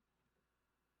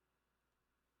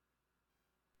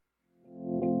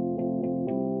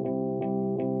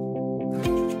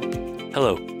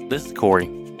Hello, this is Corey.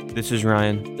 This is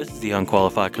Ryan. This is the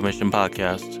Unqualified Commission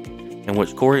podcast, in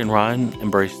which Corey and Ryan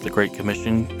embrace the Great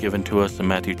Commission given to us in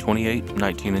Matthew 28,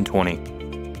 19, and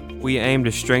 20. We aim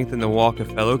to strengthen the walk of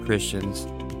fellow Christians,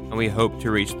 and we hope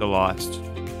to reach the lost.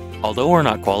 Although we're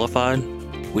not qualified,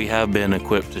 we have been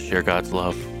equipped to share God's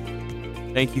love.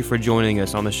 Thank you for joining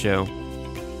us on the show.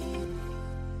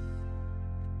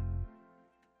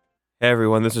 Hey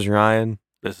everyone, this is Ryan.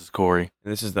 This is Corey.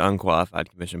 And this is the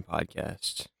Unqualified Commission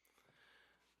podcast.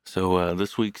 So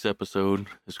this week's episode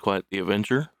is quite the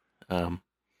adventure. But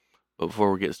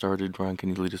before we get started, Ryan, can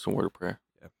you lead us in a word of prayer?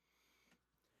 Yeah.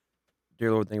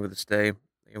 Dear Lord, thank you for this day.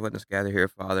 Thank you for letting us gather here,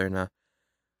 Father. And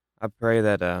I pray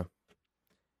that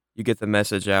you get the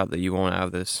message out that you want out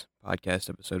of this podcast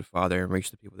episode, Father, and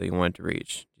reach the people that you want it to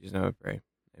reach. In Jesus' name I pray.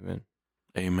 Amen.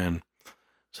 Amen.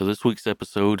 So this week's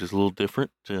episode is a little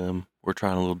different. We're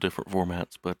trying a little different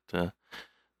formats, but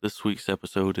this week's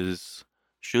episode is,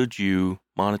 should you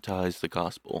monetize the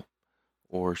gospel?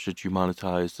 Or should you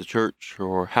monetize the church?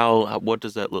 Or what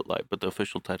does that look like? But the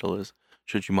official title is,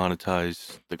 should you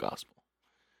monetize the gospel?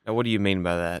 Now, what do you mean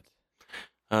by that?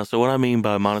 So what I mean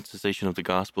by monetization of the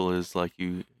gospel is like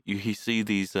you see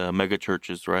these mega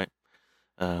churches, right?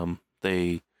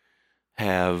 They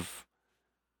have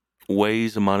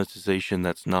ways of monetization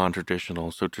that's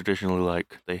non-traditional. So traditionally,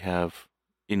 like, they have,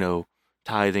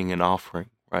 tithing and offering,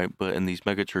 right? But in these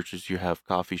mega churches, you have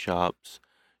coffee shops,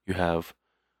 you have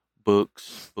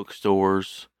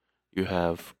bookstores, you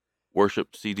have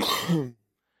worship CDs,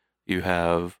 you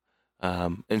have,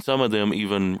 and some of them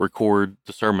even record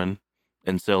the sermon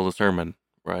and sell the sermon,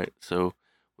 right? So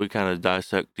we kind of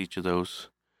dissect each of those,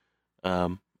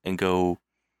 and go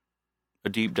a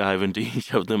deep dive into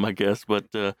each of them, I guess. But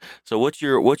so what's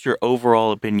your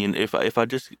overall opinion? If I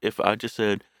just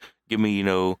said, give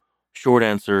me short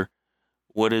answer,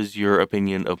 what is your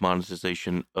opinion of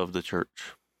monetization of the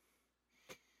church?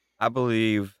 I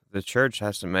believe the church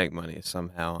has to make money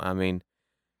somehow. I mean,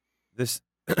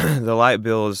 the light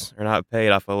bills are not paid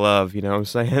off of love, you know what I'm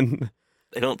saying?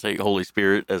 They don't take Holy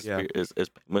Spirit as Yeah. as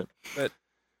payment. But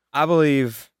I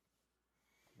believe,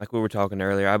 like we were talking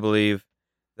earlier, I believe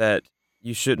that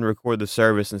you shouldn't record the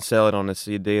service and sell it on a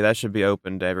CD. That should be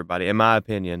open to everybody, in my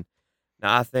opinion.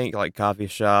 Now, I think like coffee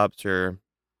shops or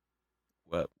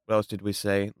what else did we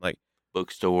say? Like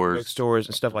Bookstores.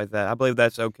 and stuff like that. I believe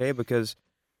that's okay because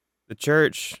the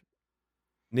church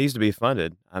needs to be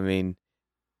funded. I mean,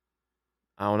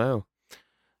 I don't know.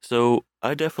 So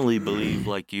I definitely believe,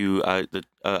 like you,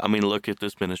 look at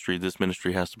this ministry. This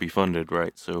ministry has to be funded,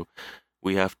 right? So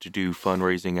we have to do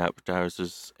fundraising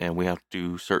advertises, and we have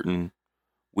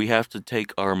to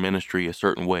take our ministry a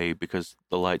certain way because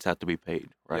the lights have to be paid,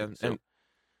 right? Yeah, so and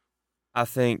I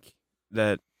think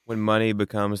that when money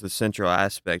becomes the central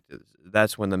aspect,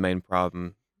 that's when the main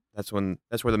problem. That's where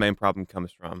the main problem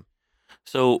comes from.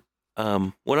 So,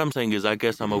 what I'm saying is, I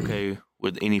guess I'm okay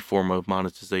with any form of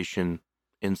monetization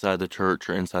inside the church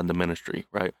or inside the ministry,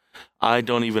 right? I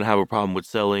don't even have a problem with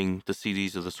selling the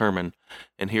CDs of the sermon.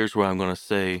 And here's where I'm going to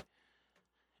say,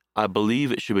 I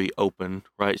believe it should be open,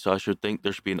 right? So I should think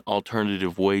there should be an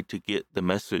alternative way to get the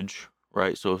message,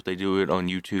 right? So if they do it on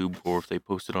YouTube or if they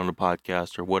post it on a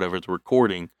podcast or whatever, the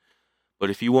recording. But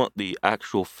if you want the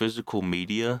actual physical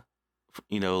media,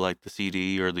 like the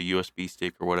CD or the USB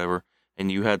stick or whatever,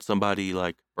 and you had somebody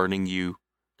like burning you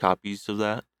copies of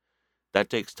that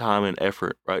takes time and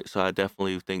effort, right? So I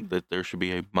definitely think that there should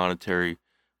be a monetary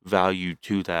value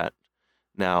to that.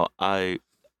 Now,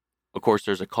 of course,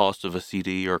 there's a cost of a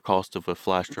CD or a cost of a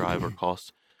flash drive or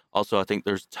cost. Also, I think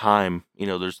there's time.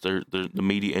 There's the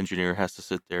media engineer has to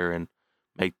sit there and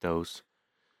make those.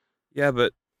 Yeah,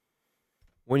 but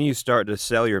when you start to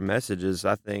sell your messages,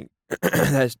 I think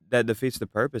that defeats the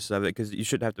purpose of it because you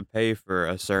shouldn't have to pay for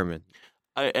a sermon.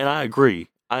 I agree.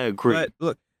 But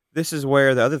look, this is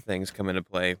where the other things come into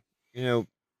play.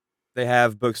 They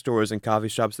have bookstores and coffee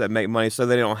shops that make money so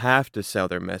they don't have to sell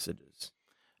their messages.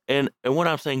 And what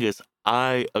I'm saying is,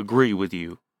 I agree with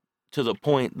you to the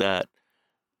point that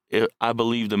I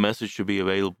believe the message should be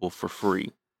available for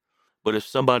free. But if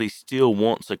somebody still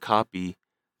wants a copy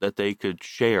that they could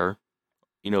share,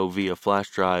 via flash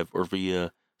drive or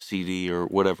via CD or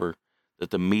whatever,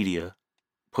 that the media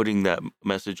putting that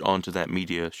message onto that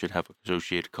media should have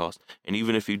associated cost. And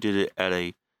even if you did it at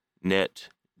a net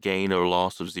gain or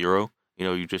loss of zero,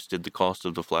 you just did the cost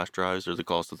of the flash drives or the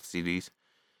cost of the CDs,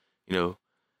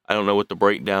 I don't know what the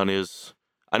breakdown is.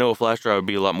 I know a flash drive would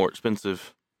be a lot more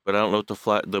expensive, but I don't know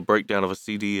what the breakdown of a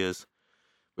CD is.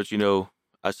 But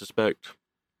I suspect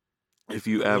if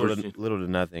you average little to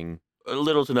nothing,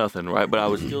 right? But I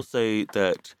would still say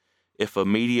that if a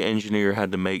media engineer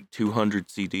had to make 200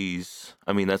 CDs,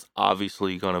 I mean, that's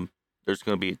obviously there's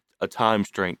gonna be a time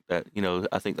strength that,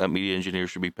 I think that media engineer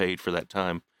should be paid for that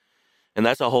time. And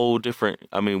that's a whole different,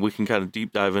 I mean, we can kind of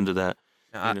deep dive into that,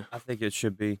 Now, you know. I think it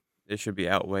should be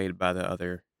outweighed by the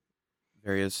other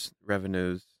various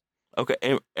revenues. Okay.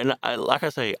 And like I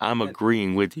say, I'm And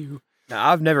agreeing with you. now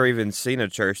I've never even seen a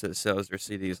church that sells their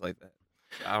CDs like that.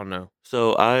 So I don't know.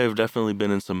 So I've definitely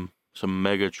been in some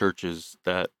mega churches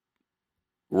that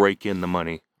rake in the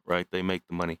money, right? They make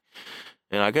the money.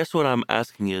 And I guess what I'm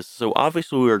asking is, so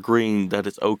obviously we're agreeing that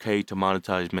it's okay to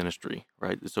monetize ministry,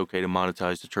 right? It's okay to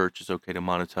monetize the church. It's okay to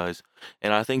monetize.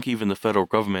 And I think even the federal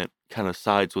government kind of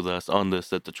sides with us on this,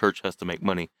 that the church has to make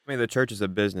money. I mean, the church is a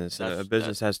business, and a That's that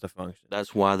business has to function.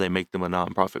 that's why they make them a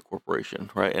nonprofit corporation,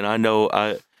 right? And I know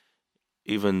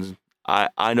even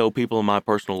I know people in my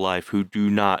personal life who do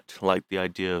not like the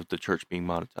idea of the church being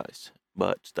monetized.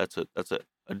 But that's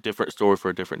a different story for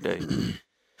a different day.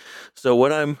 So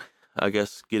what I'm, I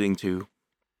guess, getting to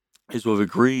is we've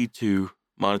agreed to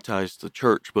monetize the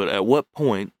church, but at what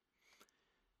point,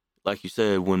 like you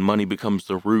said, when money becomes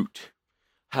the root,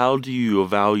 how do you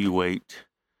evaluate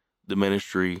the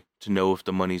ministry to know if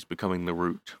the money's becoming the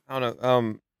root? I don't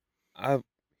know. I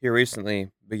here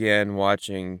recently began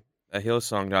watching a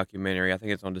Hillsong documentary. I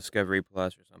think it's on Discovery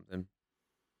Plus or something,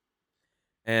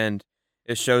 and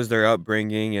it shows their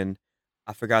upbringing. And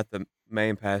I forgot the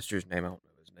main pastor's name. I don't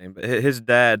know his name, but his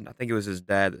dad. I think it was his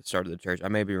dad that started the church. I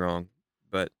may be wrong,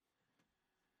 but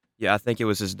yeah, I think it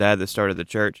was his dad that started the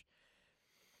church.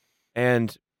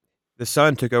 And the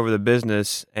son took over the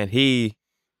business, and the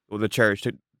church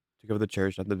took over the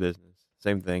church, not the business.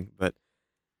 Same thing, but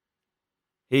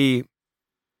he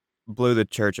blew the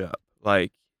church up.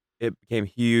 Like, it became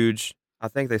huge. I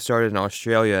think they started in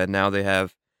Australia, and now I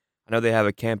know they have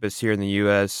a campus here in the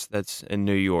U.S. that's in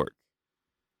New York.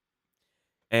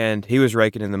 And he was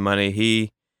raking in the money.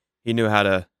 He knew how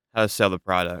to sell the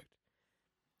product.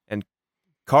 And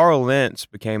Carl Lentz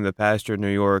became the pastor in New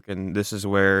York, and this is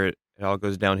where it all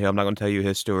goes downhill. I'm not going to tell you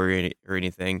his story or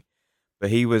anything, but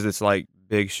he was this like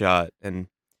big shot, and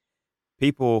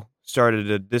people started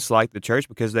to dislike the church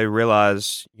because they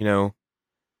realized,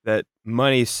 that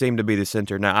money seemed to be the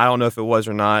center. Now, I don't know if it was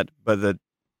or not, but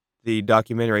the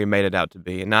documentary made it out to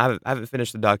be. And I haven't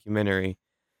finished the documentary,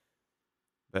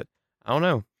 but I don't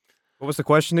know. What was the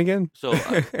question again? So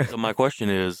my question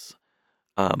is,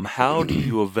 how do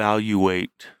you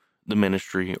evaluate the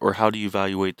ministry, or how do you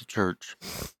evaluate the church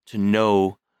to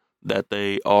know that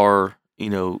they are,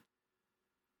 you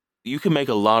can make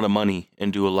a lot of money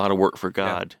and do a lot of work for Yeah.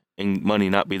 God and money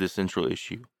not be the central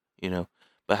issue, you know.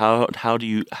 But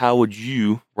how would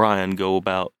you, Ryan, go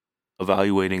about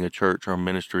evaluating a church or a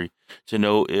ministry to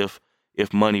know if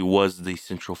money was the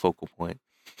central focal point?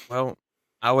 Well,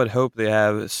 I would hope they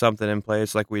have something in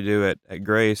place like we do at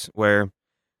Grace where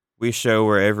we show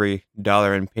where every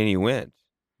dollar and penny went.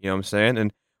 You know what I'm saying?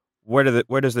 And where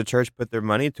does the church put their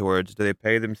money towards? Do they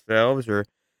pay themselves or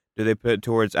do they put it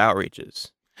towards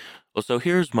outreaches? Well, so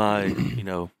here's my,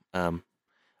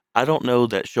 I don't know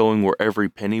that showing where every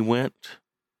penny went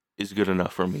is good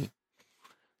enough for me.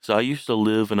 So I used to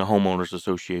live in a homeowners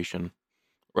association,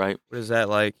 right? What is that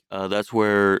like? That's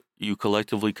where you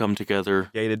collectively come together,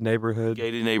 Gated neighborhood?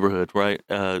 gated neighborhood, right?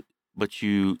 But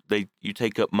you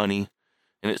take up money,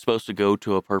 and it's supposed to go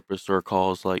to a purpose or a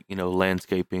cause, like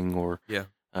landscaping or Yeah.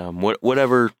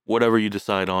 whatever you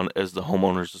decide on as the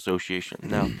homeowners association.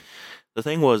 Now, the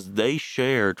thing was, they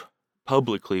shared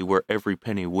publicly where every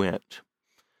penny went,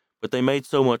 but they made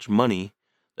so much money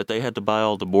that they had to buy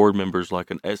all the board members like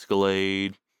an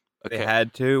Escalade, They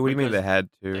had to? What do you mean they because had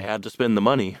they to? had to spend the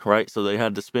money, right? So they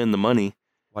had to spend the money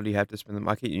Why do you have to spend them?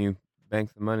 Why can't you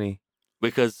bank the money?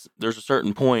 because there's a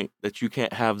certain point that you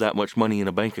can't have that much money in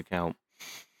a bank account,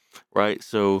 right?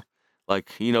 So, like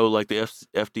like the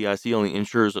FDIC only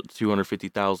insures up to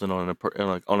 250,000 on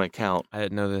an account. I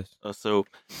didn't know this. So,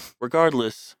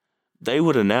 regardless, they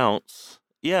would announce,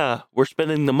 "Yeah, we're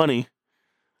spending the money.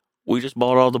 We just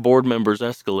bought all the board members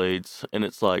Escalades," and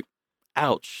it's like,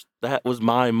 "Ouch, that was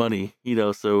my money,"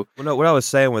 So, Well, no, what I was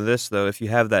saying with this though, if you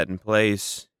have that in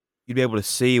place, you'd be able to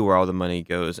see where all the money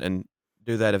goes and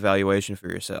do that evaluation for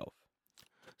yourself.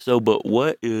 but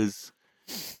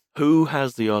who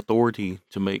has the authority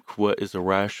to make what is a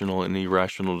rational and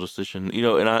irrational decision?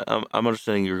 And I'm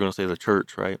understanding you're going to say the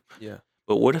church, right? Yeah.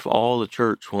 But what if all the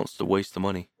church wants to waste the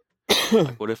money?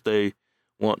 Like, what if they're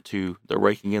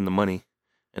raking in the money,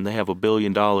 and they have $1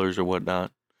 billion or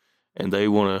whatnot, and they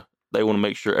want to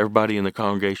make sure everybody in the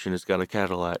congregation has got a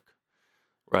Cadillac,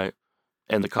 right?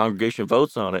 And the congregation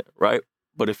votes on it, right?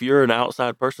 But if you're an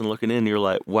outside person looking in, you're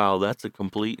like, wow, that's a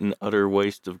complete and utter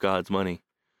waste of God's money.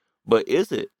 But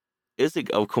is it? Is it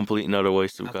a complete and utter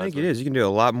waste of I God's think it money? is. You can do a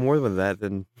lot more with that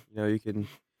than you can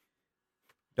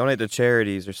donate to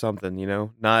charities or something.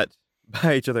 Not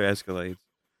buy each other Escalades.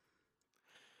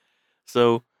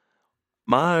 So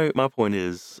my point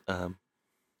is,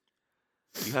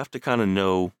 you have to kind of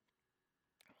know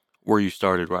where you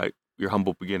started, right? Your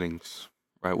humble beginnings,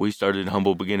 right? We started in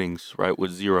humble beginnings, right?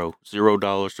 With $0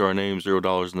 to our name,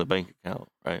 $0 in the bank account,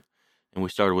 right? And we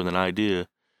started with an idea.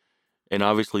 And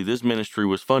obviously, this ministry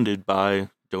was funded by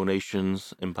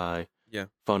donations and by Yeah,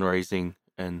 fundraising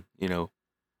and,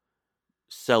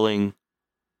 selling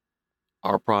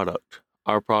our product.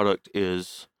 Our product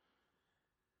is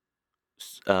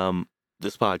um,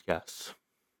 this podcast,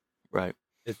 right?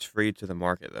 it's free to the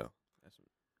market though. That's,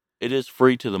 It is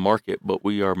free to the market, but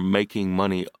we are making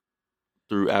money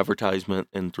through advertisement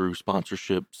and through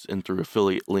sponsorships and through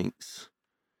affiliate links.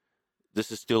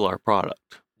 This is still our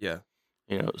product,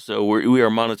 yeah, so we are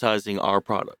monetizing our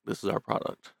product. This is our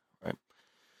product, right?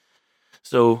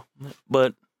 So,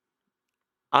 but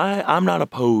I'm not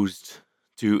opposed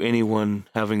to anyone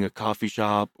having a coffee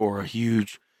shop or a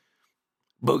huge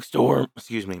bookstore,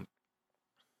 excuse me,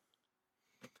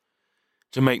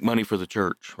 to make money for the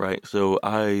church, right? So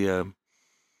I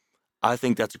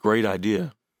think that's a great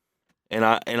idea. And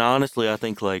honestly, I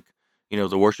think, like,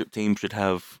 the worship team should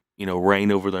have,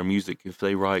 reign over their music. If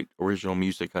they write original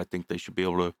music, I think they should be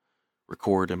able to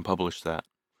record and publish that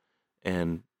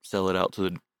and sell it out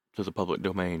to the public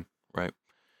domain, right?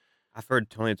 I've heard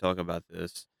Tony talk about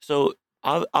this. So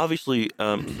obviously,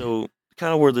 so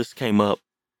kind of where this came up,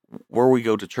 where we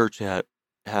go to church had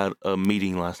a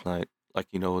meeting last night, like,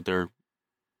 their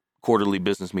quarterly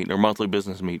business meeting or monthly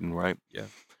business meeting, right? Yeah,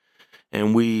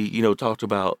 And we, talked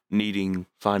about needing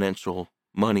financial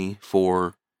money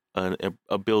for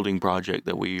a building project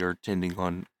that we are tending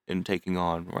on and taking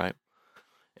on, right?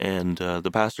 And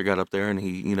the pastor got up there and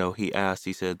he asked,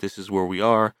 he said, "This is where we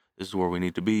are. This is where we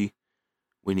need to be.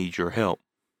 We need your help,"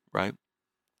 right?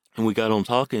 And we got on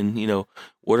talking,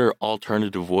 what are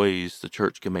alternative ways the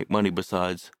church can make money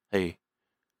besides, hey,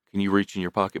 can you reach in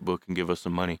your pocketbook and give us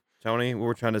some money? Tony, what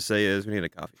we're trying to say is we need a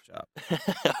coffee shop.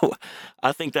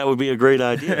 I think that would be a great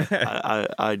idea.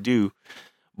 I do.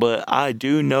 But I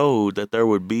do know that there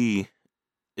would be,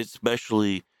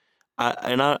 especially,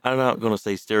 I'm not going to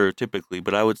say stereotypically,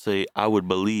 but I would say I would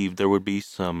believe there would be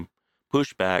some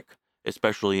pushback,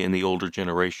 especially in the older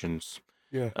generations.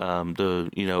 Yeah. I'm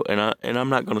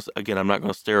not going to, again, I'm not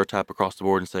going to stereotype across the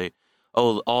board and say,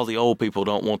 oh, all the old people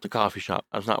don't want the coffee shop.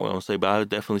 That's not what I'm going to say, but I would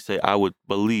definitely say I would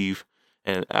believe,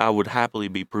 and I would happily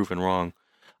be proven wrong.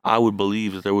 I would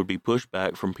believe that there would be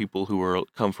pushback from people who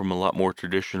come from a lot more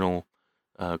traditional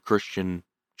Christian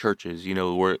churches,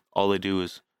 where all they do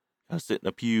is sit in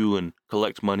a pew and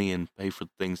collect money and pay for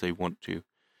the things they want to,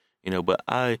 But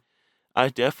I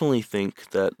definitely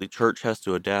think that the church has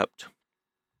to adapt.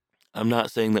 I'm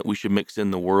not saying that we should mix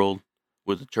in the world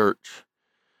with the church,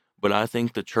 but I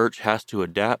think the church has to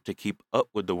adapt to keep up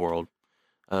with the world,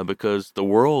 because the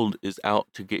world is out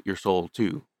to get your soul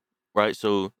too, right?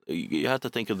 So you have to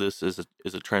think of this as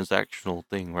a transactional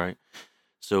thing, right?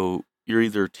 So you're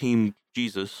either team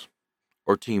Jesus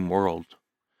or team world,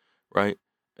 right?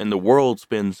 And the world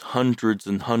spends hundreds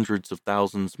and hundreds of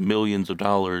thousands, millions of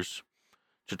dollars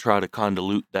to try to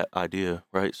convolute that idea,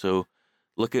 right? So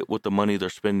look at what the money they're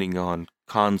spending on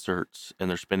concerts and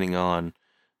they're spending on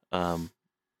um,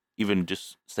 even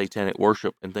just satanic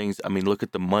worship and things. I mean, look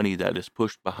at the money that is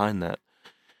pushed behind that.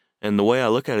 And the way I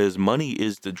look at it is money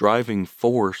is the driving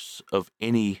force of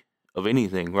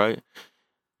anything, right?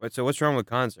 Wait, so what's wrong with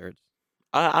concerts?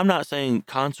 I'm not saying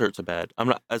concerts are bad. I'm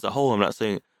not, as a whole, I'm not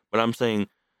saying, but I'm saying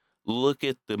look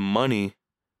at the money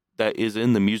that is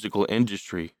in the musical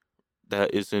industry,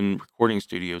 that is in recording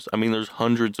studios. I mean, there's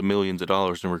hundreds of millions of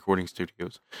dollars in recording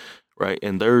studios, right?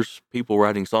 And there's people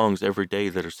writing songs every day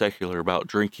that are secular about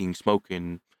drinking,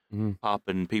 smoking, Mm-hmm.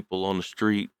 popping people on the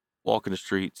street, walking the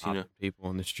streets. Popping people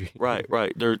on the street. Right,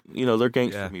 right. They're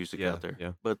gangster Yeah, music yeah, out there.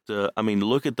 yeah, But I mean,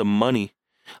 look at the money.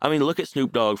 I mean, look at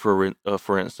Snoop Dogg for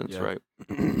instance, yeah. right?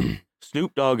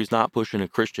 Snoop Dogg is not pushing a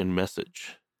Christian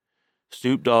message.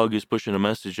 Snoop Dogg is pushing a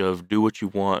message of do what you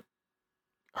want,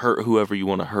 hurt whoever you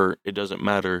want to hurt. It doesn't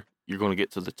matter. You're going to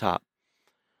get to the top.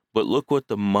 But look what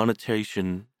the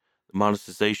monetization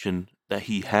that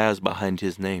he has behind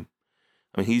his name.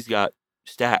 I mean, he's got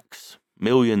stacks,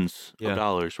 millions of Yeah.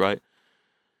 dollars, right?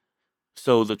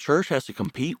 So the church has to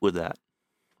compete with that,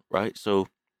 right? So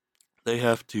they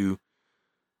have to,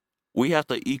 we have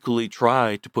to equally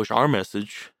try to push our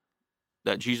message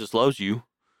that Jesus loves you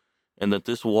and that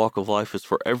this walk of life is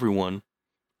for everyone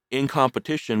in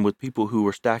competition with people who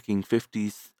are stacking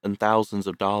fifties and thousands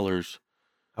of dollars.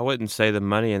 I wouldn't say the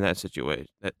money in that situation,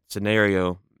 that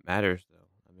scenario matters though.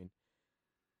 I mean,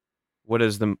 what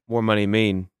does the more money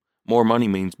mean? More money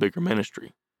means bigger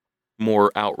ministry,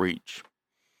 more outreach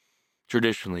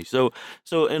traditionally. So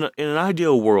in an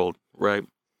ideal world, right,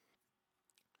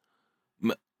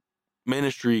 m-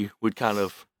 ministry would kind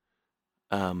of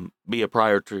be a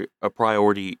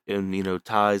priority, and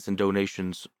tithes and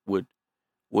donations would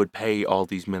pay all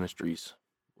these ministries,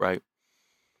 right?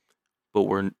 But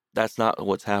we're that's not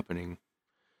what's happening.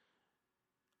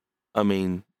 I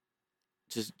mean,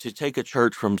 to take a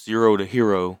church from zero to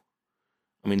hero,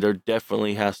 I mean, there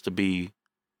definitely has to be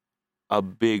a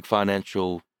big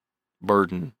financial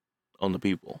burden on the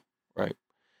people, right?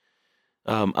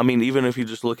 I mean, even if you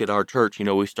just look at our church,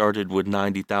 we started with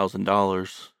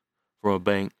 $90,000 from a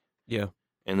bank, Yeah,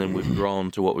 and then we've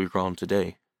grown to what we've grown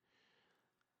today.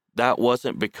 That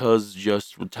wasn't because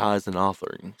just with tithes and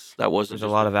offerings. That wasn't there's a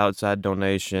just, lot of outside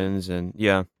donations, and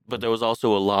yeah, but there was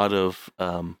also a lot of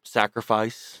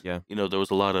sacrifice. yeah. There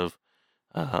was a lot of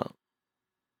uh,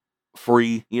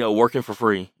 free, working for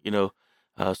free.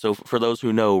 So for those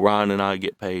who know, Ryan and I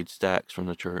get paid stacks from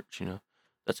the church.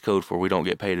 That's code for we don't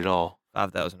get paid at all.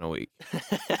 5,000 a week.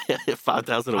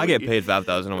 5,000 a I get week. paid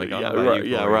 5,000 a week. I don't Yeah, know about right.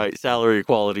 you, Yeah, Corey. right. Salary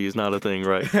equality is not a thing,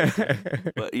 right?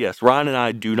 But yes, Ryan and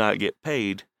I do not get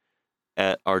paid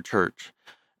at our church,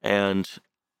 and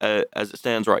as it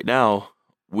stands right now,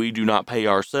 we do not pay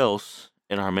ourselves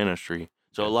in our ministry.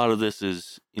 So a Yeah. lot of this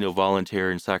is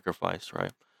voluntary and sacrifice,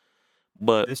 right?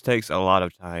 But This takes a lot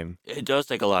of time. it does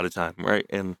take a lot of time, right?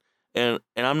 And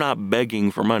I'm not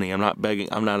begging for money. I'm not begging.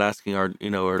 I'm not asking our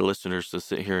listeners to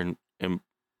sit here and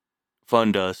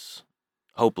fund us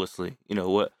hopelessly.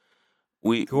 What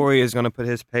we Corey is going to put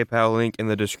his PayPal link in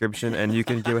the description, and you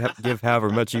can give however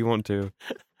much you want to.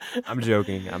 I'm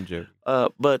joking. I'm joking.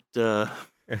 but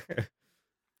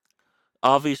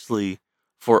obviously,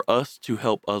 for us to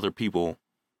help other people,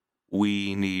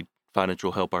 we need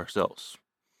financial help ourselves.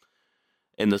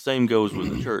 And the same goes with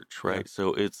the church, Yeah, right?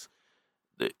 So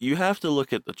you have to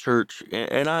look at the church,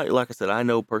 and I, like I said, I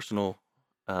know personal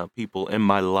people in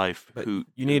my life but who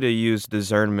you need to use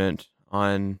discernment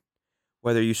on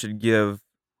whether you should give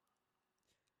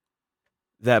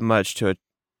that much to a,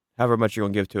 however much you're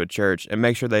going to give to a church, and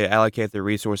make sure they allocate their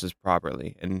resources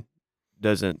properly and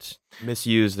doesn't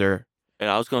misuse their and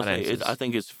I was going to say, I finances.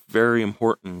 think it's very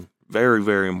important, very,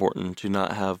 very important to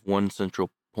not have one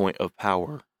central point of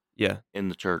power Yeah, in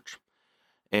the church.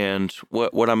 And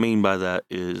what I mean by that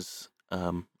is,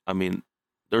 I mean,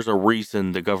 there's a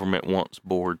reason the government wants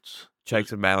boards.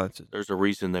 checks and balances. There's a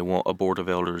reason they want a board of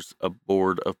elders, a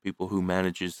board of people who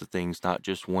manages the things, not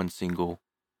just one single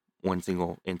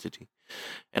entity.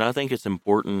 And I think it's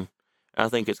important. I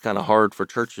think it's kind of hard for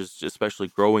churches, especially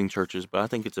growing churches, but I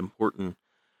think it's important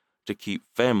to keep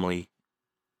family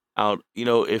out.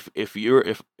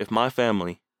 If my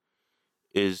family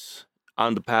is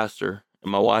I'm the pastor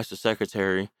and my wife's the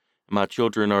secretary and my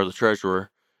children are the treasurer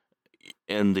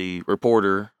and the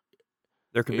reporter.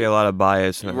 There could be a it, lot of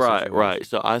bias in that right, right. situation.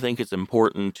 So I think it's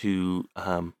important to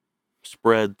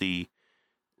spread the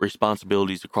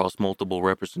responsibilities across multiple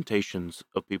representations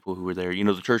of people who are there.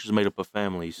 The church is made up of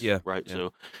families, Yeah, right? yeah.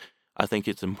 So I think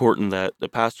it's important that the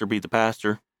pastor be the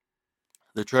pastor.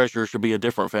 The treasurer should be a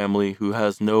different family who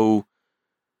has no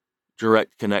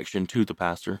direct connection to the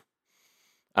pastor.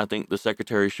 I think the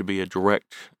secretary should be a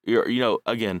direct,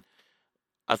 again,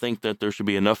 I think that there should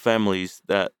be enough families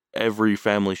that every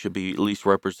family should be at least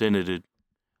represented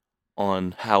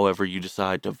on however you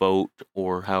decide to vote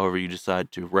or however you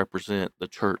decide to represent the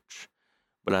church.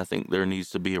 But I think there needs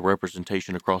to be a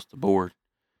representation across the board,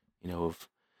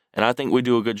 and I think we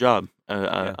do a good job.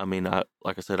 Yeah. I mean,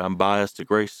 like I said, I'm biased to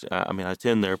Grace. I mean, I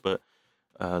attend there, but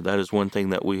that is one thing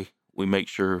that we make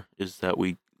sure is that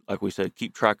we, like we said,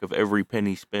 keep track of every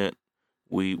penny spent.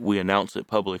 We announce it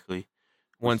publicly,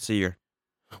 which Once a year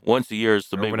once a year is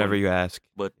the or big whenever one, you ask.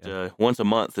 but Yeah. once a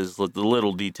month is the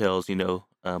little details,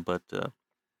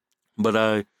 but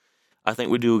I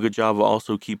think we do a good job of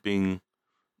also keeping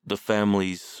the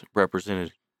families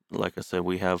represented. Like I said,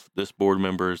 we have this board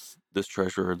member is this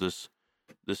treasurer, this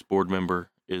board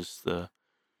member is the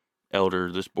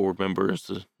elder, this board member is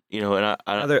the and I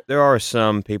Now there are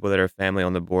some people that are family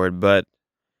on the board, but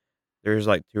there's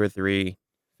like 2 or 3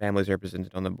 families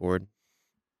represented on the board.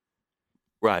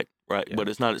 right, right, Yeah. but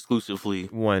it's not exclusively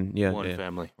One, yeah, one yeah.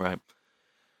 family, right?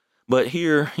 But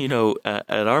here, at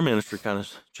our ministry, kind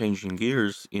of changing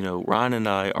gears, Ryan and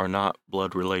I are not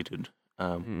blood related.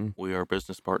 Mm-mm. We are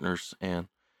business partners,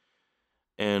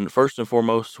 And first and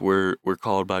foremost, we're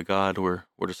called by God. We're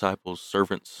disciples,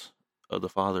 servants of the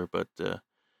Father. But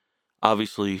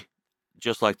obviously,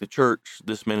 just like the church,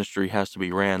 this ministry has to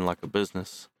be ran like a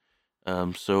business.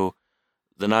 So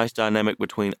the nice dynamic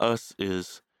between us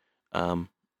is um,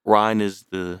 Ryan is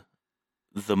the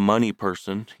money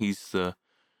person. He's the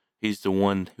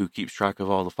one who keeps track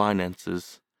of all the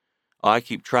finances. I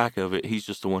keep track of it. He's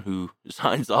just the one who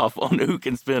signs off on who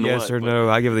can spend Yes what. or no?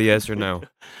 I give the yes or no.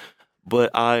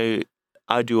 But I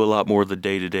do a lot more of the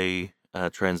day to day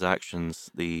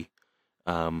transactions, the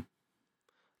um,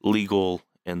 legal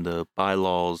and the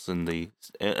bylaws and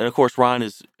of course Ryan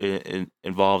is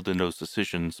involved in those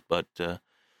decisions. But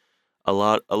a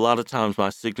lot of times my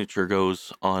signature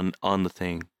goes on the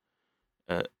thing.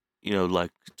 Uh, like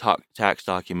tax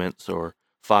documents or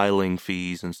filing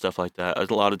fees and stuff like that.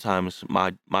 A lot of times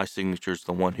my signature is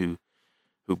the one who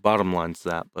bottom lines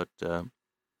that. But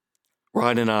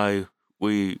Ryan and I,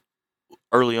 we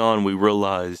early on we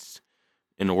realized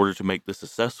in order to make this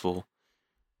successful,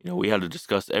 we had to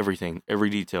discuss everything, every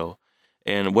detail.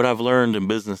 And what I've learned in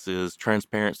business is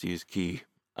transparency is key.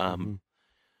 Um, Hmm.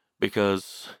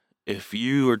 because if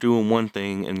you are doing one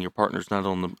thing and your partner's not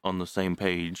on the same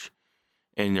page,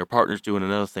 and your partner's doing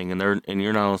another thing, and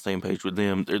you're not on the same page with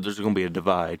them, there's going to be a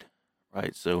divide,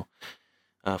 right? So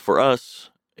for us,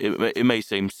 it may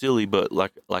seem silly, but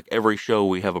like every show,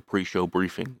 we have a pre-show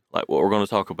briefing, like what we're going to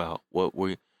talk about,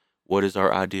 what is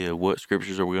our idea, what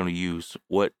scriptures are we going to use,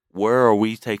 where are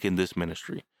we taking this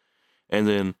ministry, and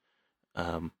then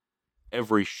um,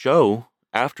 every show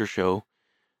after show,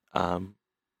 um,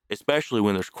 especially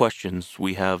when there's questions,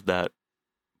 we have that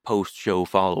post-show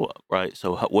follow-up, right?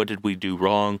 So what did we do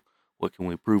wrong? What can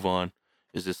we improve on?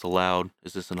 Is this allowed?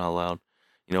 Is this not allowed?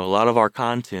 A lot of our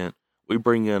content, we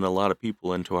bring in a lot of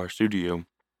people into our studio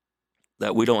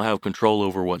that we don't have control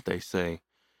over what they say.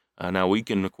 Now we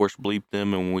can of course bleep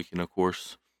them and we can of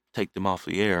course take them off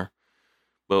the air,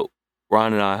 but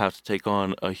Ryan and I have to take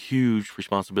on a huge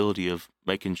responsibility of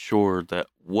making sure that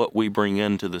what we bring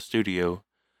into the studio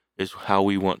is how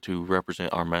we want to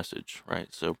represent our message, right?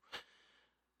 So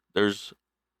there's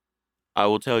I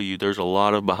will tell you, there's a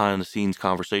lot of behind the scenes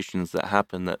conversations that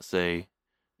happen that say,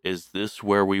 is this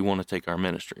where we want to take our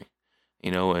ministry?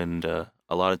 And a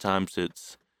lot of times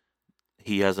it's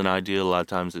he has an idea, a lot of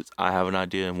times it's I have an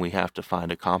idea, and we have to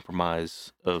find a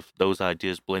compromise of those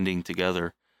ideas blending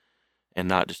together and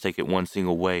not just take it one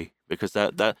single way. Because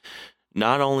that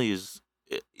not only is,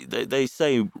 they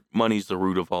say money's the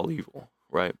root of all evil,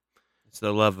 right? It's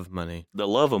the love of money. The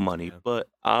love of money, Yeah. but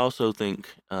I also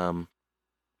think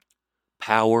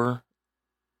power,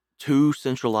 too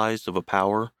centralized of a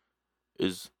power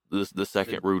is the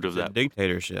second root of It's a that.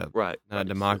 dictatorship, Right, not a right.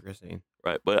 So democracy.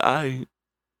 right, but I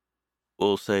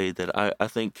will say that I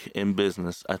think in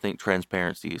business, I think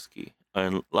transparency is key.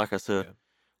 And like I said, Yeah.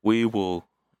 we will,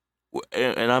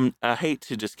 and I hate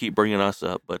to just keep bringing us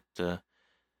up, but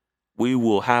we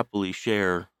will happily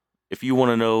share. If you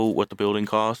want to know what the building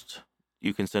cost,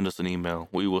 you can send us an email.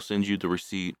 We will send you the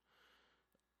receipt.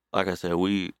 Like I said,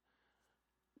 we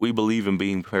believe in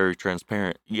being very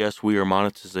transparent. Yes, we are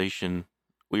monetization.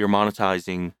 We are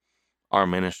monetizing our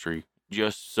ministry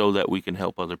just so that we can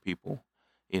help other people.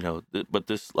 But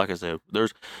this, like I said,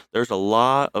 there's a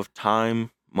lot of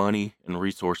time, money, and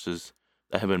resources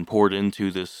that have been poured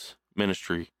into this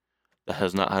ministry that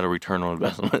has not had a return on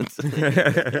investment.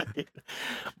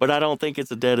 But I don't think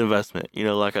it's a dead investment.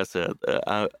 Like I said,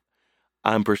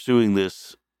 I'm pursuing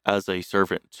this as a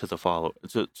servant to the follow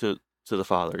to the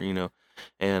Father.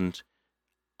 And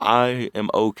I am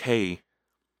okay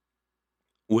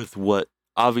with what.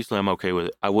 Obviously, I'm okay with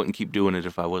it. I wouldn't keep doing it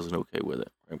if I wasn't okay with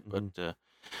it. Right? But Hmm.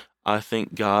 I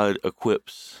think God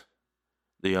equips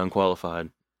the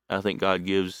unqualified. I think God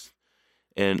gives,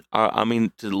 and I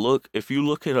mean to look. If you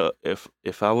look at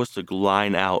if I was to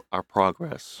line out our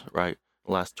progress, right,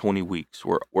 the last 20 weeks,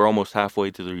 we're almost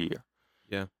halfway to the year.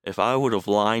 Yeah. If I would have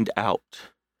lined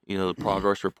out, the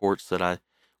progress reports that I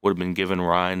would have been given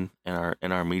Ryan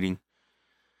in our meeting,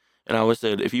 and I would have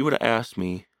said, if you would have asked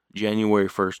me January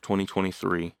 1st,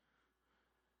 2023,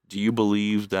 do you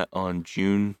believe that on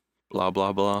June blah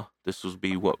blah blah this would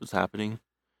be what was happening?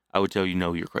 I would tell you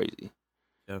no, you're crazy.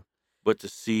 Yeah. But to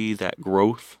see that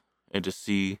growth and to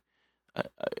see, I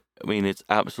mean, it's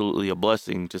absolutely a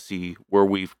blessing to see where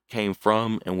we've came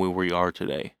from and where we are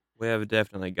today, We have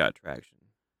definitely got traction.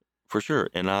 for sure.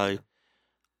 And I Yeah.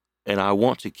 and I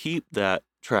want to keep that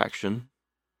traction.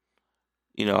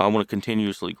 I want to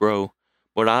continuously grow,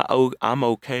 but I'm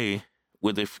okay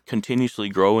with if continuously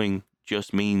growing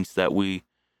just means that we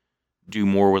do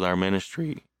more with our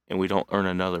ministry and we don't earn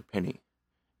another penny.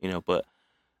 But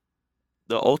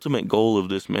the ultimate goal of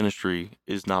this ministry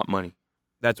is not money.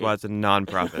 That's why It, it's a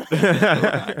nonprofit.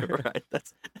 right.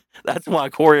 That's why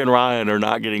Corey and Ryan are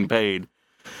not getting paid.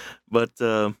 But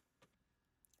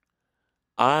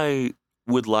I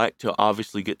would like to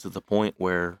obviously get to the point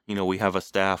where, we have a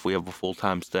staff, we have a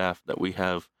full-time staff, that we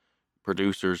have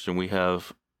producers, and we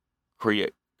have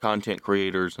create content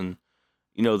creators, and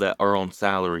that are on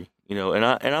salary, and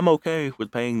I'm okay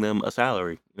with paying them a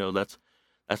salary.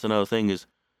 That's another thing is,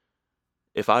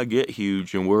 if I get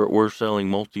huge and we're selling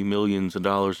multi-millions of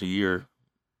dollars a year,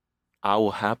 I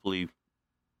will happily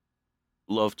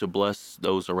love to bless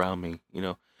those around me.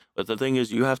 But the thing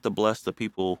is, you have to bless the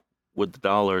people with the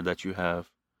dollar that you have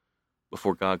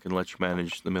before God can let you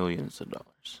manage the millions of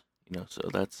dollars. So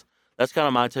that's kind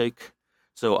of my take.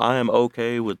 So I am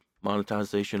okay with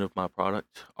monetization of my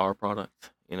product, our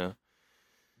product.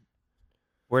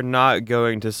 We're not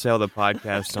going to sell the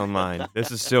podcast online.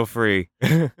 This is still free.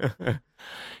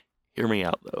 Hear me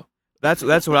out though. That's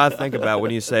what I think about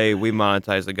when you say we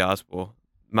monetize the gospel.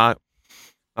 My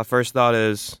first thought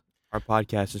is our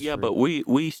podcast is Yeah, free. but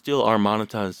we still are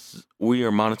monetized. We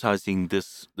are monetizing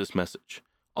this message.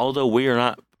 Although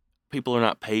people are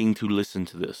not paying to listen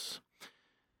to this.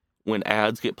 When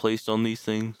ads get placed on these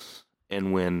things,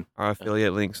 and when Our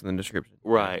affiliate links in the description.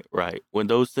 right, when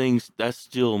those things, that's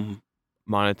still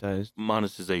Monetized.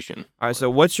 monetization. All right, so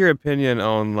what's your opinion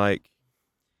on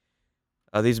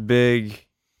these big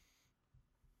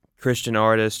Christian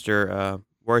artists or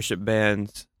worship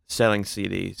bands selling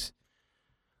CDs?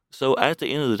 So at the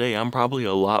end of the day, I'm probably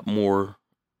a lot more.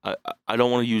 I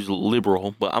don't want to use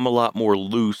liberal, but I'm a lot more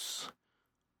loose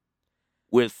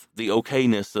with the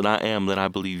okayness that I am than I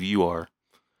believe you are.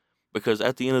 Because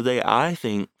at the end of the day, I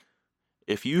think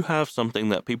if you have something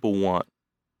that people want,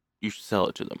 you should sell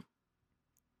it to them.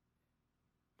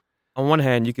 On one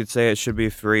hand, you could say it should be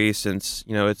free since,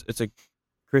 it's a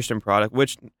Christian product,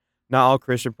 which not all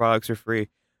Christian products are free.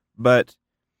 But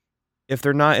if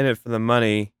they're not in it for the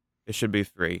money, it should be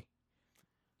free.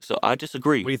 So I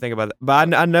disagree. What do you think about that?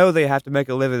 But I know they have to make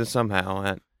a living somehow. You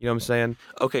know what I'm saying?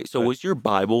 Okay, so But was your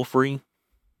Bible free?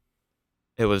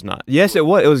 it was not. Yes, it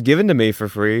was. It was given to me for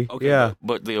free. Okay, Yeah.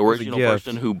 but the was a original gift.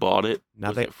 person who bought it,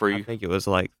 was it I free? think it was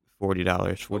like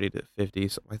 $40, 40 to 50,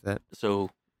 something like that. So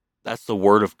that's the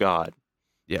word of God.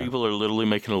 Yeah. People are literally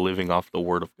making a living off the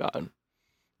word of God,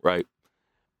 right?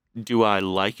 Do I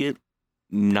like it?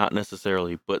 Not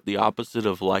necessarily, but the opposite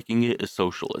of liking it is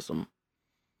socialism.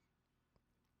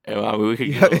 I mean, we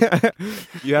could go.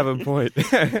 You have a point.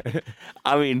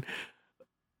 I mean,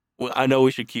 well, I know we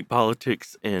should keep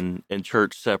politics and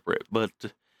church separate, but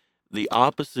the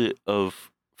opposite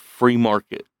of free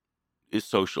market is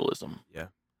socialism. Yeah.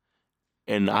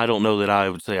 And I don't know that I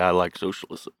would say I like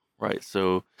socialism, right?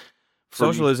 So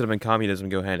Socialism and communism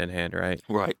go hand in hand, right?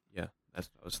 right. Yeah, that's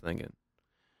what I was thinking.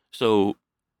 So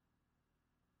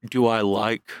do I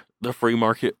like the free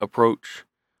market approach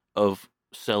of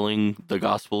selling the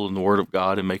gospel and the word of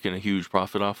God and making a huge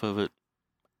profit off of it?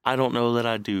 I don't know that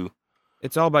I do.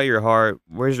 It's all about your heart.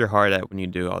 Where's your heart at when you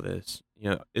do all this?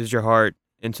 Is your heart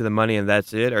into the money and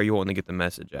that's it, or are you wanting to get the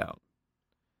message out?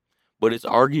 But it's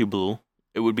arguable.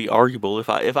 It would be arguable if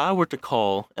I were to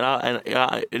call,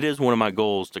 it is one of my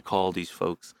goals to call these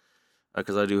folks,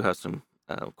 because I do have some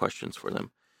questions for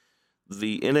them.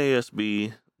 The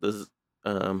NASB, the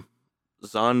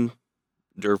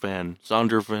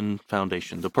Zondervan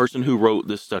Foundation, the person who wrote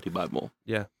this study Bible.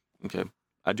 Yeah. Okay.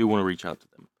 I do want to reach out to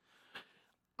them.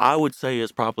 I would say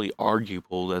it's probably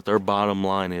arguable that their bottom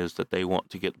line is that they want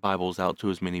to get Bibles out to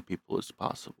as many people as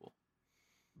possible.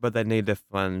 But they need to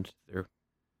fund their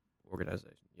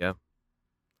organization. Yeah.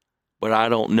 But I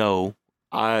don't know.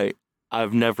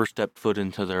 I've never stepped foot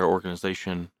into their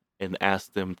organization and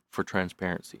asked them for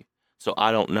transparency. So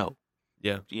I don't know.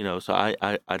 Yeah. So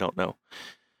I don't know.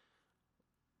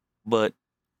 But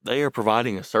they are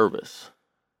providing a service.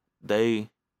 They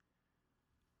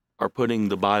are putting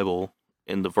the Bible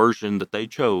in the version that they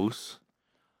chose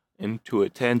into a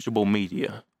tangible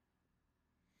media.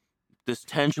 This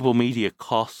tangible media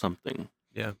costs something.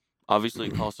 Yeah. Obviously,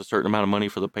 it costs a certain amount of money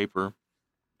for the paper.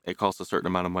 It costs a certain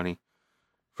amount of money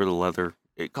for the leather.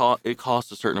 It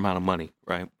costs a certain amount of money,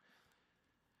 right?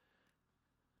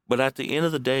 But at the end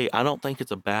of the day, I don't think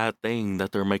it's a bad thing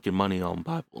that they're making money on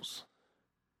Bibles.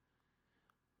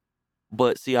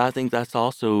 But see, I think that's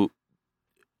also,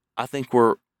 I think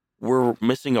we're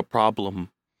missing a problem.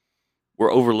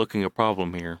 We're overlooking a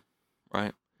problem here,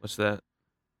 right? What's that?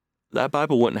 That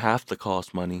Bible wouldn't have to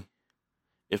cost money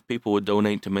if people would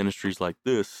donate to ministries like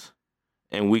this,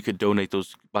 and we could donate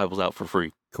those Bibles out for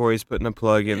free. Corey's putting a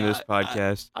plug in this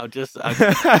podcast. I'm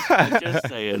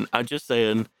just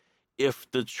saying, if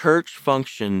the church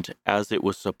functioned as it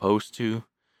was supposed to,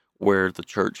 where the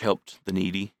church helped the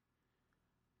needy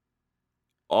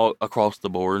all across the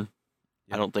board,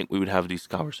 I Yeah. don't think we would have these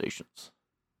conversations.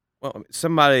 Well, I mean,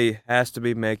 somebody has to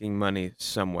be making money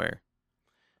somewhere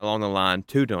along the line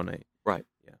to donate. Right,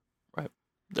 Yeah. right.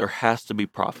 There has to be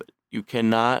profit. You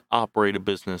cannot operate a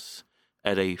business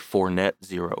at a for net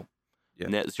zero. Yeah.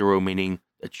 Net zero meaning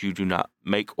that you do not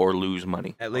make or lose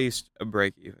money. At least a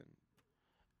break even.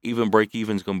 Even break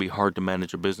even is going to be hard to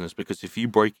manage a business because if you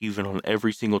break even on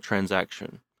every single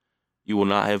transaction, you will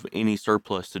not have any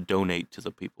surplus to donate to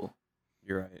the people.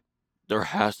 You're right. There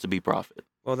has to be profit.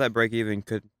 Well, that break even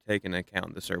could take into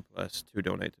account the surplus to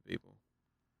donate to people.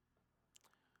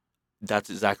 That's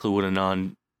exactly what a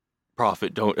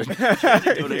non-profit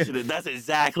charity donation is. That's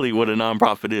exactly what a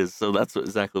non-profit is. So that's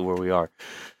exactly where we are.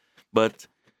 But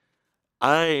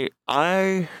I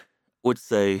would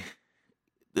say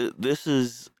this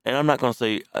is, and I'm not going to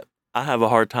say I have a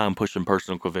hard time pushing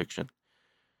personal conviction.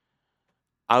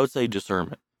 I would say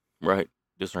discernment, right?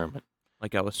 Discernment.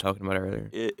 Like I was talking about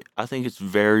earlier. I think it's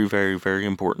very, very, very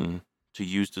important to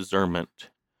use discernment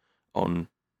on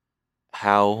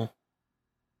how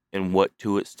and what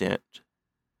to extent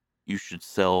you should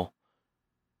sell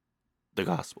the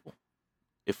gospel,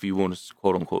 if you want to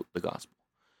quote unquote the gospel.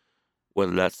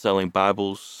 Whether that's selling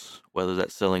Bibles, whether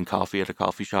that's selling coffee at a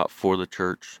coffee shop for the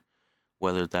church,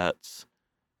 whether that's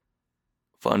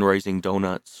fundraising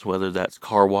donuts, whether that's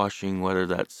car washing, whether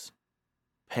that's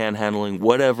panhandling,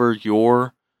 whatever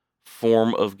your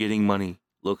form of getting money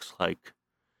looks like,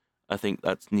 I think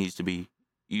that needs to be,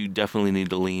 you definitely need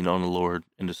to lean on the Lord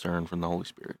and discern from the Holy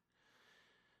Spirit.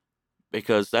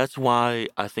 Because that's why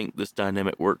I think this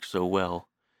dynamic works so well,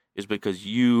 is because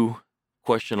you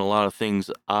question a lot of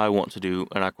things I want to do,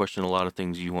 and I question a lot of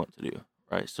things you want to do,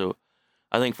 right? So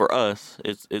I think for us,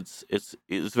 it's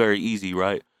very easy,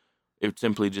 right? It would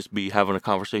simply just be having a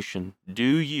conversation. Do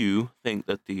you think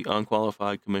that the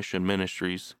unqualified commission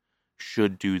ministries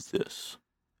should do this?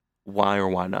 Why or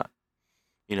why not?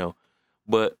 You know,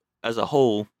 but as a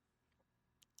whole,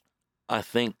 I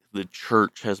think the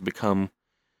church has become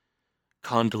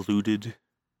convoluted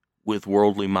with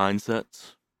worldly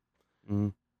mindsets, Mm-hmm.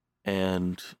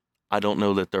 and I don't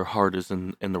know that their heart is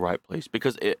in the right place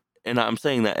because it. And I'm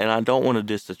saying that, and I don't want to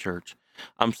diss the church.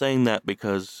 I'm saying that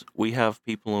because we have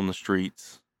people on the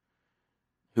streets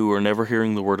who are never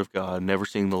hearing the word of God, never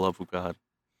seeing the love of God,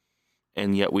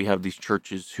 and yet we have these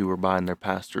churches who are buying their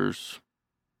pastors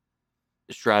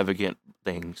extravagant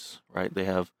things, right? They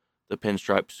have the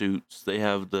pinstripe suits, they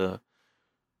have the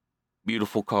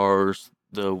beautiful cars,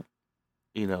 the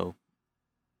you know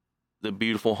the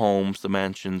beautiful homes, the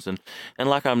mansions, and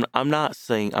like I'm not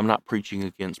saying, I'm not preaching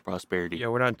against prosperity. Yeah,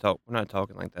 we're not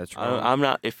talking like that's wrong. I'm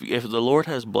not. If the Lord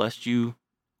has blessed you,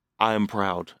 I am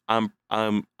proud.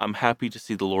 I'm happy to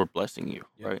see the Lord blessing you.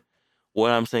 Yeah. Right.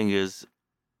 What I'm saying is,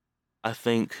 I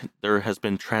think there has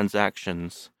been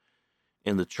transactions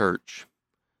in the church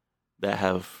that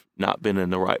have not been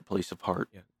in the right place of heart.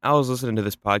 Yeah. I was listening to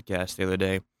this podcast the other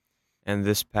day, and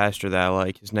this pastor that I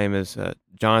like, his name is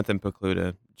Jonathan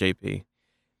Pokluda, JP,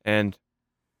 and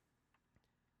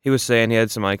he was saying he had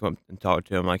somebody come up and talk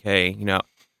to him like, "Hey, I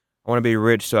want to be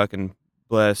rich so I can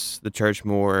bless the church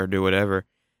more or do whatever."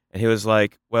 And he was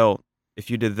like, "Well, if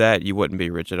you did that, you wouldn't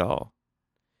be rich at all."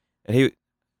 And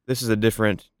this is a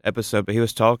different episode, but he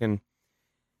was talking.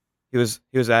 He was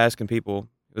asking people.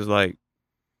 He was like,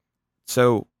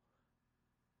 "So,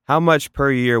 how much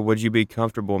per year would you be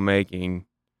comfortable making?"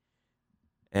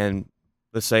 And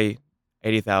let's say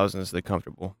 80,000 is the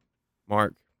comfortable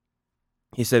mark.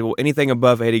 He said, "Well, anything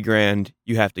above 80 grand,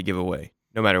 you have to give away,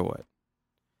 no matter what."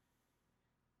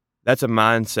 That's a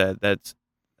mindset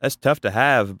that's tough to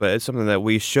have, but it's something that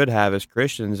we should have as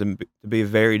Christians and to be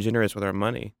very generous with our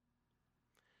money.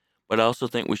 But I also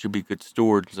think we should be good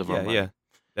stewards of our Yeah, money. yeah,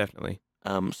 definitely.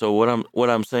 So what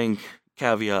I'm saying,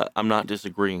 caveat, I'm not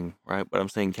disagreeing, right? But I'm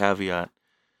saying caveat.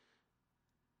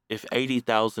 If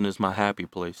 80,000 is my happy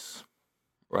place,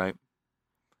 right,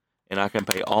 and I can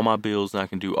pay all my bills and I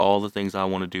can do all the things I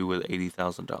want to do with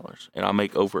 $80,000, and I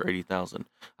make over 80,000,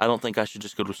 I don't think I should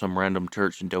just go to some random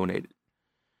church and donate it.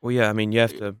 Well, yeah, I mean, you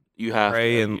have to You have to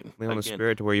pray and lean on the again,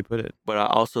 Spirit to where you put it. but I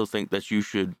also think that you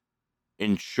should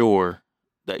ensure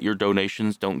that your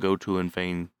donations don't go to in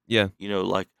vain. Yeah,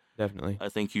 Like definitely. I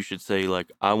think you should say,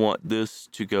 like, I want this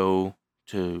to go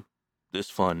to this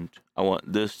fund. I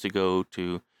want this to go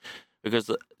to, because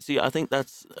see, I think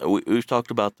that's we've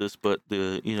talked about this, but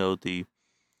the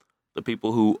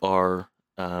people who are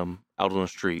out on the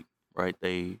street, right?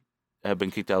 They have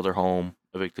been kicked out of their home,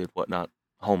 evicted, whatnot,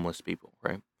 homeless people,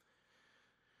 right?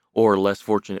 or less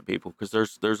fortunate people, because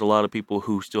there's a lot of people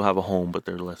who still have a home but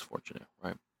they're less fortunate,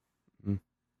 right? Mm.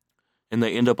 And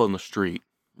they end up on the street,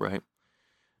 right?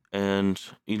 And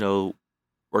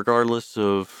regardless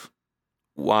of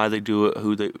why they do it,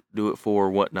 who they do it for,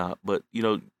 whatnot, but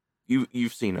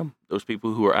you've seen them, those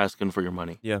people who are asking for your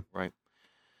money, Yeah. right?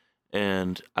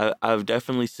 And I've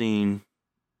definitely seen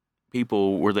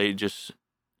people where they just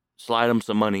slide them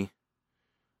some money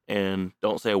and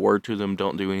don't say a word to them,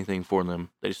 don't do anything for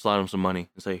them. They just slide them some money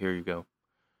and say, "Here you go."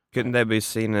 Couldn't Right. that be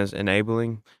seen as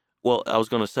enabling? Well, I was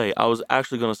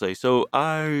actually gonna say, so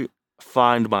I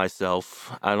find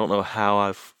myself, I don't know how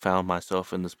I've found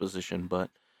myself in this position, but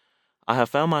I have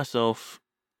found myself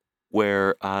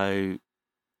where I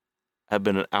have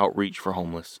been an outreach for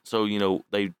homeless. So,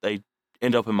 they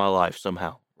end up in my life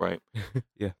somehow, right?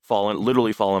 Yeah.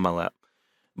 Literally fall in my lap.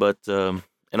 But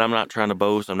and I'm not trying to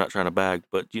boast, I'm not trying to bag,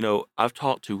 but I've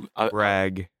talked to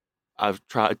Brag. I've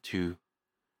tried to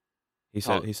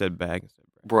talk He said bag instead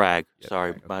of brag. brag, Yeah,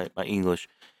 sorry, brag. Okay. my English.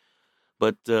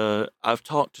 But I've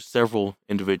talked to several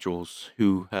individuals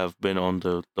who have been on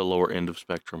the lower end of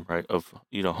spectrum, right? Of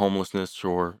homelessness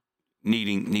or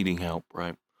needing help,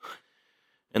 right?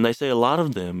 And they say a lot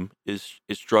of them is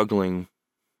struggling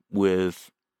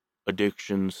with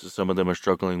addictions. Some of them are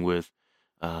struggling with,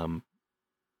 um,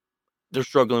 they're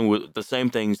struggling with the same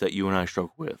things that you and I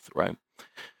struggle with, right?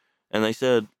 And they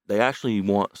said they actually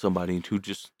want somebody to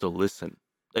listen.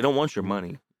 They don't want your Mhm.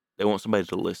 money. They want somebody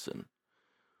to listen.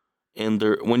 And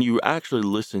when you actually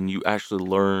listen, you actually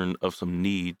learn of some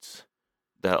needs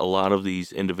that a lot of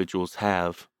these individuals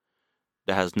have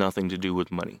that has nothing to do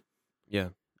with money. Yeah.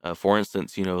 For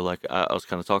instance, like I was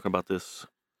kind of talking about this.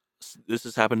 This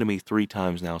has happened to me 3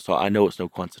 times now, so I know it's no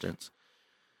coincidence.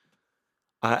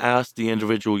 I asked the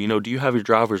individual, do you have your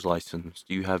driver's license?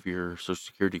 Do you have your social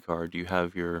security card? Do you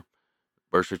have your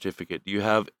birth certificate? Do you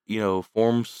have,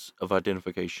 forms of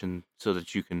identification so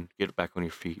that you can get back on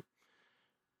your feet?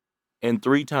 And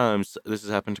 3 times this has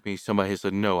happened to me, somebody has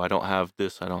said, no, I don't have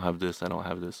this, I don't have this, I don't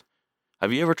have this.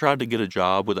 Have you ever tried to get a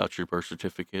job without your birth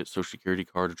certificate, social security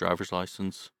card, or driver's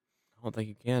license? I don't think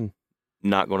you can.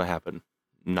 Not going to happen.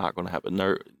 Not going to happen.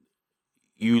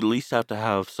 You at least have to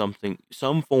have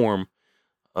some form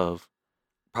of,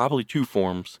 probably 2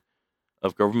 forms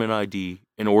of government ID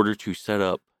in order to set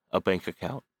up a bank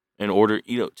account. In order,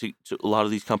 to a lot of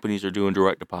these companies are doing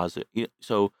direct deposit.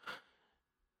 So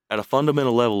at a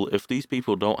fundamental level, if these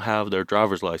people don't have their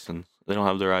driver's license, they don't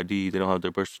have their ID, they don't have their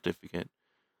birth certificate,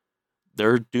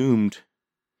 they're doomed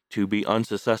to be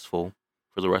unsuccessful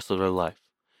for the rest of their life.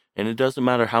 And it doesn't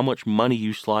matter how much money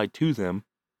you slide to them,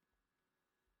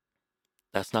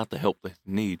 that's not the help they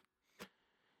need.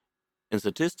 And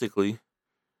statistically,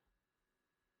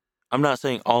 I'm not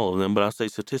saying all of them, but I'll say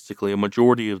statistically, a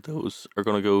majority of those are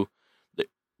going to go,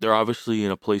 they're obviously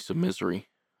in a place of misery,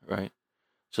 right?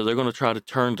 So they're going to try to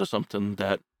turn to something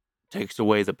that takes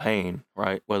away the pain,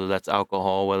 right? Whether that's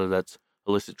alcohol, whether that's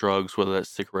illicit drugs, whether that's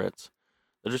cigarettes.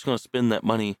 They're just going to spend that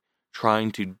money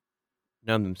trying to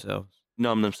Numb themselves.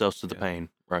 numb themselves to the Yeah. pain,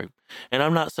 right? And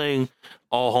I'm not saying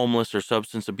all homeless or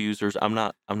substance abusers. I'm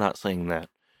not saying that.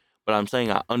 But I'm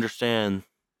saying I understand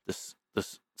this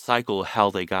cycle of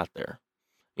how they got there.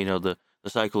 The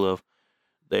cycle of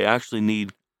they actually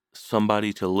need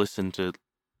somebody to listen to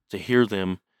hear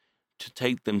them, to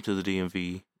take them to the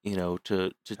DMV,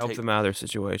 to Help take them out of their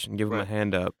situation. Give them a right.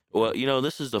 hand up. Yeah. Well,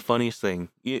 this is the funniest thing.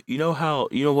 You know how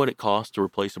what it costs to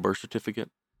replace a birth certificate?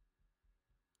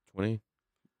 20.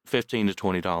 $15 to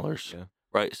 $20, Yeah.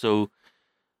 right? So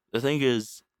the thing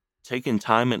is, taking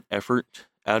time and effort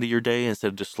out of your day instead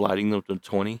of just sliding them to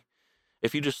 20.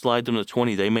 If you just slide them to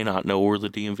 20, they may not know where the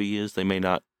DMV is. They may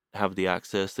not have the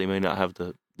access. They may not have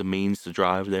the means to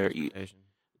drive there. Transportation.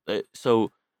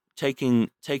 So taking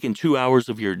 2 hours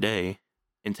of your day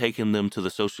and taking them to the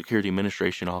Social Security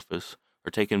Administration office,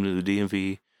 or taking them to the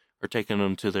DMV, or taking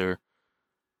them to their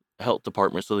health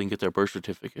department so they can get their birth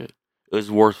certificate is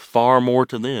worth far more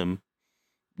to them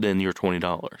than your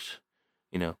 $20.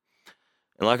 You know,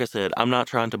 and like I said, I'm not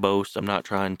trying to boast. I'm not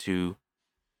trying to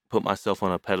put myself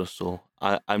on a pedestal.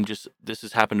 I'm just, this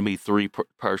has happened to me three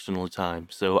personal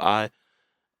times, so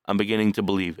I'm beginning to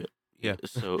believe it. Yeah.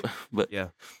 So, but Yeah.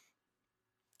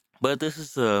 this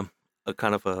is a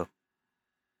kind of a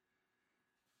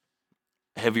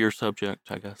heavier subject,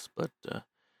 I guess. But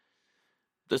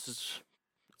this is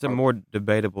It's a our, more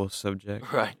debatable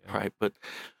subject. right, Yeah. right. But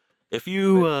But if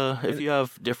in, you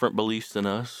have different beliefs than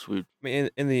us, we'd I mean,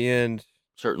 in the end,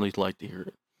 certainly like to hear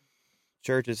it.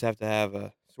 churches have to have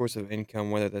a source of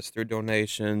income, whether that's through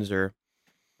donations or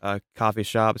coffee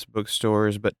shops,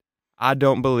 bookstores. But I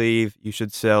don't believe you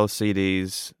should sell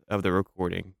CDs of the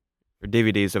recording. or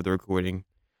DVDs of the recording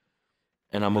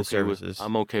And of the services.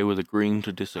 I'm okay with agreeing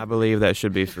to I disagree. believe that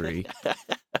should be free.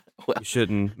 Well, You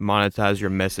shouldn't monetize your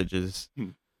messages.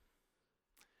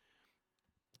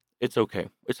 it's okay.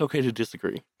 It's okay to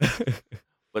disagree.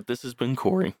 But this has been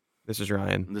Corey. This is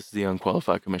Ryan. This is the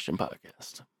Unqualified Commission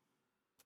Podcast.